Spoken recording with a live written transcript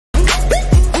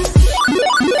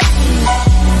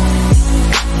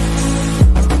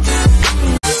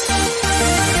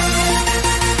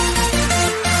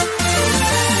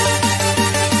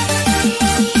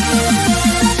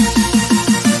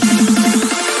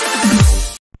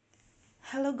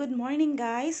Good morning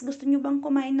guys! Gusto nyo bang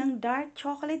kumain ng dark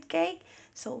chocolate cake?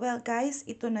 So well guys,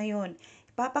 ito na yun.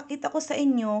 Ipapakita ko sa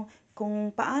inyo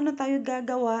kung paano tayo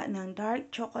gagawa ng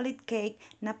dark chocolate cake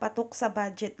na patok sa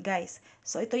budget guys.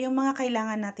 So ito yung mga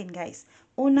kailangan natin guys.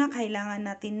 Una, kailangan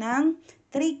natin ng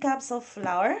 3 cups of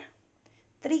flour,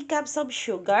 3 cups of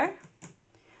sugar,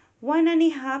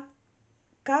 1½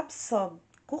 cups of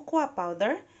cocoa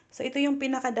powder. So, ito yung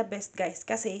pinaka-the best guys.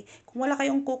 Kasi, kung wala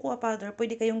kayong cocoa powder,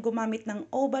 pwede kayong gumamit ng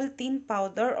Ovaltine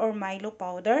powder or Milo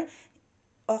powder.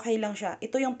 Okay lang siya.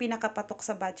 Ito yung pinakapatok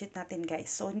sa budget natin guys.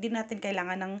 So, hindi natin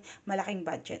kailangan ng malaking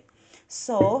budget.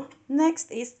 So,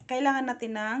 next is, kailangan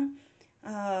natin ng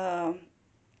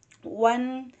 1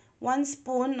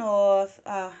 spoon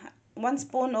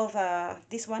of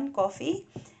this one coffee.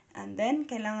 And then,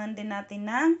 kailangan din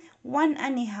natin ng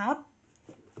 1½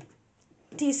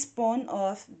 teaspoon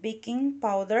of baking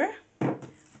powder,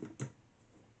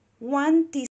 1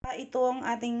 teaspoon, ito ang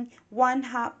ating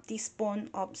 1/2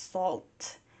 teaspoon of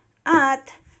salt,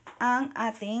 at ang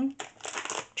ating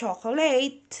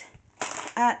chocolate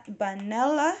at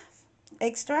vanilla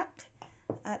extract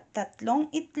at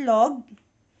 3 itlog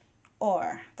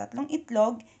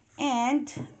and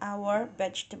our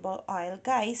vegetable oil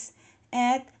guys,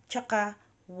 at tsaka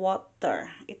water.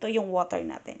 Ito yung water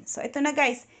natin. So, ito na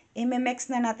guys. I-mix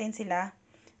na natin sila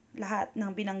lahat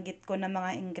ng binanggit ko na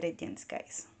mga ingredients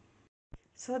guys.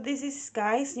 So, this is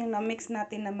guys, yung na-mix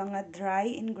natin na mga dry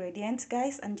ingredients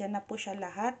guys. Andyan na po siya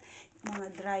lahat.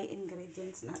 Mga dry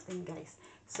ingredients natin guys.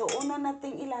 So, una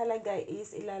nating ilalagay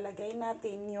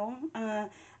natin yung,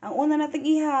 ang una nating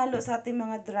ihalo sa ating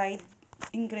mga dried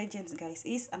ingredients guys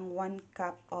is ang 1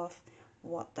 cup of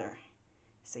water.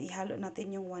 So, ihalo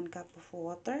natin yung 1 cup of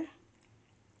water.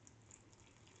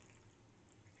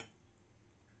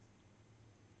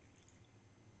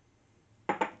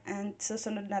 And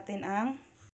susunod na natin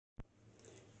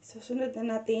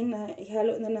na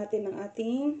ihalo na natin ang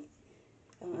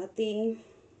ating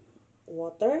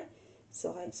water.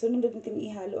 So, sunod natin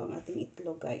ihalo ang ating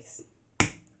itlog guys.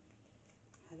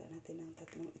 Halo natin ang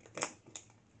 3 itlog.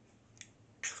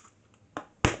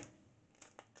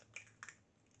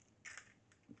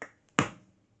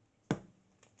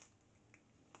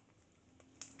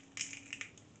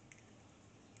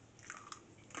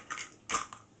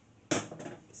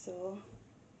 So,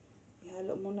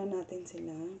 ihalo muna natin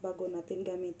sila bago natin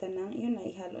gamitan ng, yun na,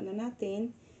 ihalo na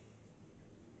natin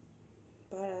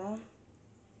para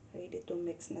ready to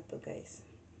mix na to guys.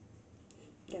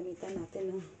 Gamitan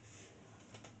natin ng,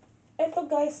 eto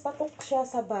guys, patok siya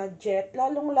sa budget,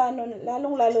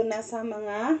 lalong-lalo na sa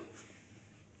mga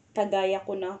kagaya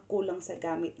ko na kulang sa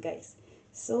gamit guys.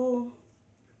 So,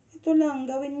 ito lang,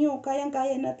 gawin nyo,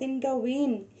 kayang-kaya natin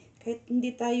gawin kahit hindi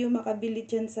tayo makabili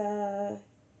dyan sa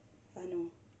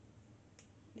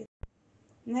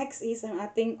Next is ang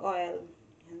ating oil.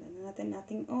 Yan natin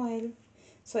ating oil.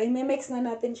 So, i-mix na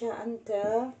natin siya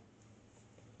until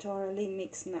thoroughly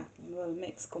mix na. Well,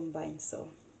 mix, combine. So,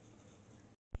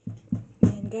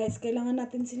 yan guys, kailangan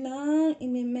natin silang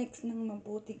i-mix ng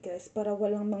mabuti guys para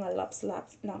walang mga laps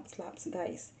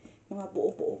guys. Mga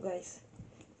buo-buo guys.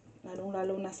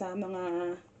 Lalong-lalo na sa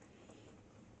mga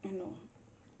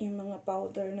yung mga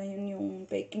powder na yun, yung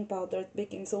baking powder at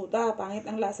baking soda. Pangit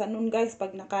ang lasa nun guys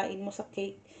pag nakain mo sa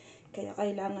cake. Kaya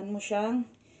kailangan mo siyang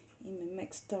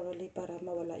i-mix thoroughly para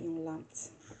mawala yung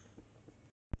lumps.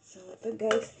 So ito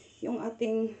guys, yung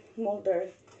ating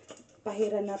molder,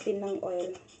 pahiran natin ng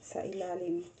oil sa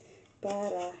ilalim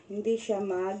para hindi siya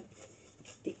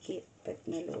magdikit pag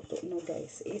naluto no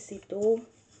guys. Easy to,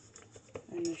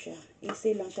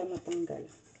 easy lang siya matanggal.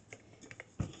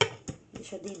 Hindi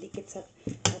siya didikit sa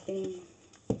ating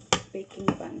baking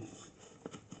pan.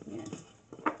 Yan.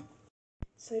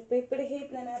 So,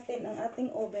 i-preheat na natin ang ating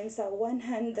oven sa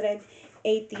 180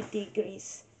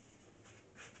 degrees.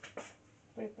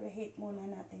 Preheat muna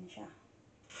natin siya.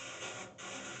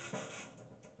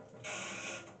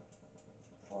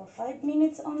 For 5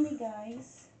 minutes only,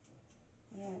 guys.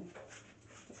 Yan.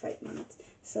 For 5 minutes.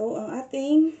 So, ang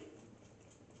ating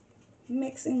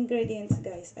mix ingredients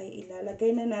guys ay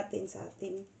ilalagay na natin sa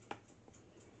ating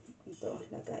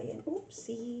lagayan.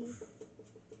 Oopsie.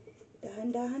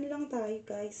 Dahan-dahan lang tayo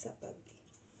guys sa pag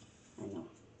ayan.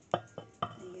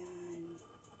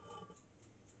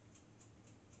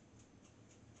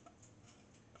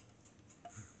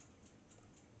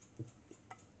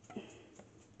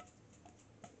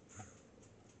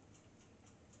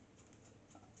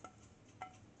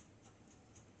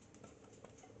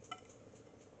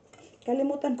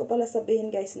 Kalimutan ko pala sabihin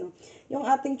guys, no. Yung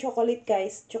ating chocolate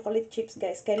guys, chocolate chips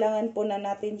guys, kailangan po na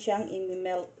natin siyang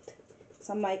i-melt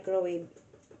sa microwave.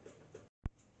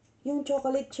 yung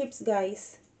chocolate chips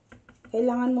guys,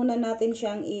 kailangan muna natin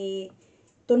siyang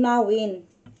tunawin.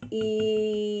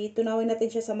 Tunawin natin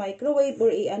siya sa microwave or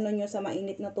i-ano nyo sa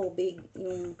mainit na tubig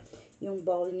yung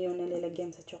bowl nyo na lalagyan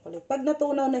sa chocolate. Pag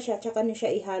natunaw na siya, tsaka nyo siya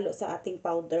ihalo sa ating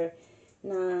powder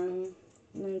ng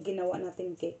ginawa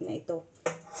natin cake na ito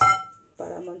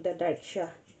para magda-dark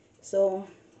siya. So,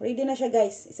 ready na siya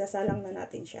guys. Isasalang na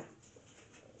natin siya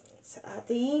sa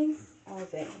ating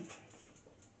oven.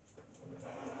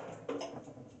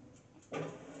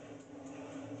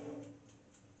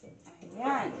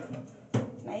 Ayan.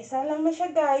 Naisalang na siya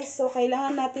guys. So,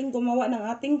 kailangan natin gumawa ng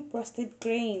ating frosted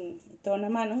cream. Ito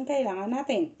naman ang kailangan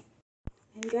natin.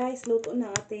 And guys, luto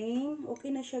na ating. Okay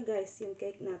na siya guys, yung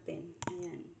cake natin.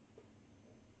 Ayan.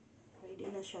 Ready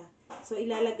na siya. So,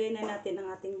 ilalagay na natin ang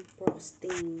ating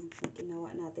frosting na ginawa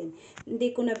natin.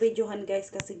 Hindi ko na videohan guys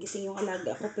kasi gising yung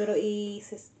alaga ko. Pero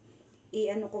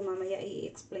ano ko mamaya,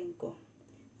 i-explain ko.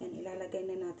 Yan, ilalagay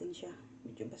na natin siya.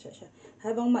 Medyo basa siya.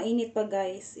 Habang mainit pa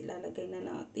guys, ilalagay na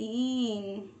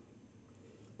natin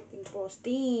ating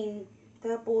frosting.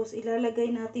 Tapos, ilalagay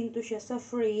natin to siya sa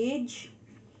fridge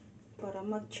para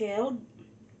mag-chilled.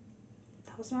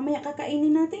 Tapos, mamaya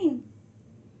kakainin natin.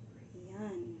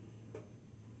 Yan.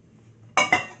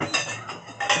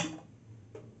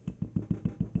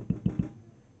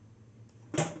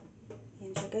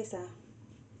 Yan siya guys ha.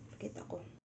 Pakita ko.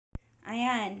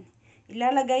 Ayan.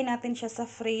 Ilalagay natin siya sa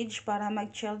fridge para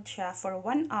mag-chilled siya for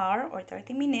 1 hour or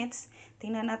 30 minutes.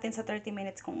 Tingnan natin sa 30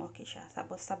 minutes kung okay siya.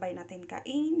 Tapos sabay natin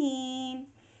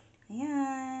kainin.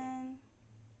 Ayan.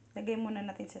 Lagay muna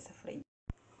natin siya sa fridge.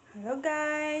 Hello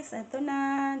guys! Ito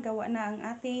na. Gawa na ang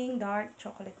ating dark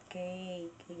chocolate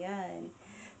cake. Ayan.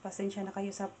 Pasensya na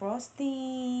kayo sa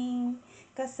frosting.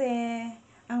 Kasi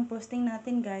ang frosting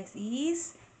natin guys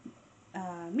is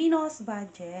minus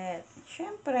budget.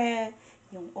 Siyempre,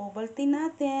 yung Ovaltine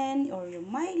natin or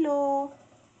yung Milo.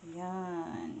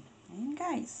 Ayan. Ayan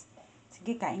guys.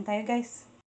 Sige, kain tayo guys.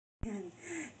 Ayan.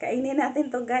 Kainin natin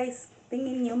to guys.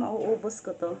 Tingin nyo, mauubos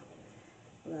ko to.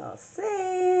 Well,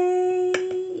 say,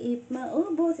 if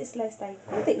maubos, slice tayo.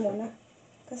 Kunti muna.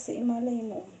 Kasi imalay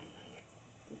mo.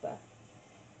 Diba?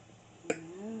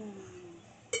 Ayan.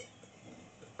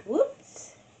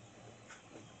 Whoops!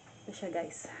 Ito siya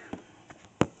guys.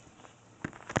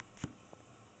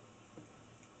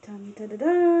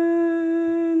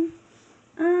 Tadadaan!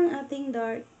 Ang ating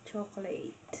dark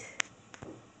chocolate.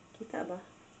 Kita ba?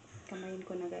 Kamayin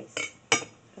ko na guys.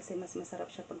 Kasi mas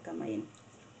masarap siya pag kamayin.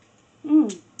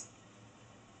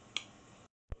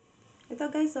 Ito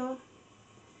guys oh.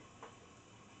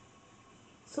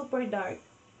 Super dark.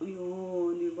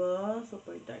 Ayun, diba?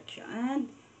 Super dark siya.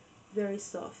 And very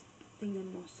soft.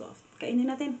 Tingnan mo, soft. Kainin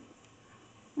natin.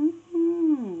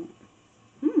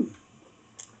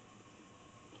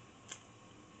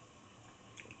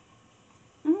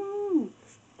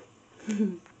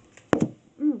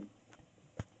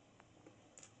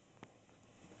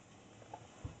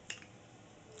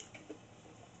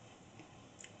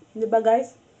 Diba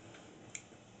guys?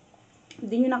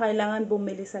 Hindi nyo na kailangan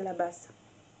bumili sa labas.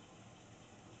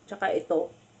 Tsaka ito.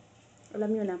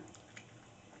 Alam nyo na.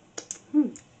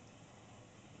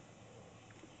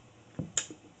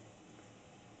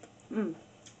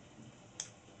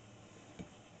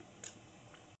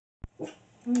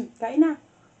 Kain na.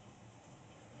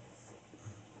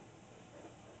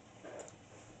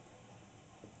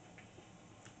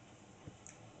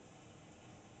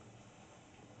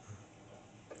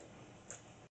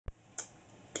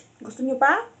 Gusto nyo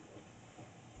pa?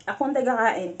 Ako ang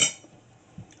tagakain.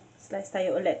 Slice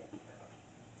tayo ulit.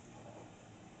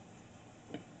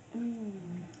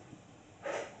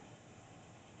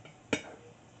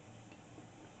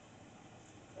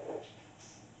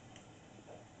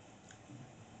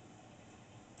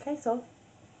 Okay, so.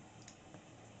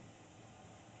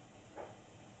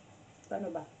 Paano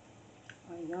ba?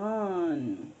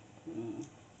 Ayan.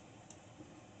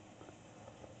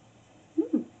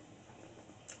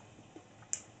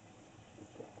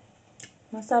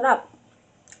 Masarap.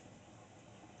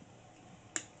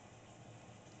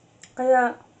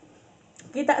 Kaya,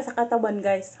 kita sa katawan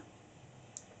guys.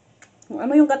 Kung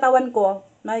ano yung katawan ko,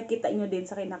 makikita nyo din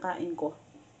sa kinakain ko.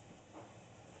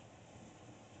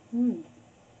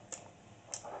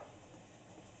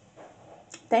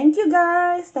 Thank you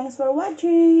guys. Thanks for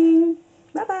watching.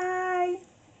 Bye-bye.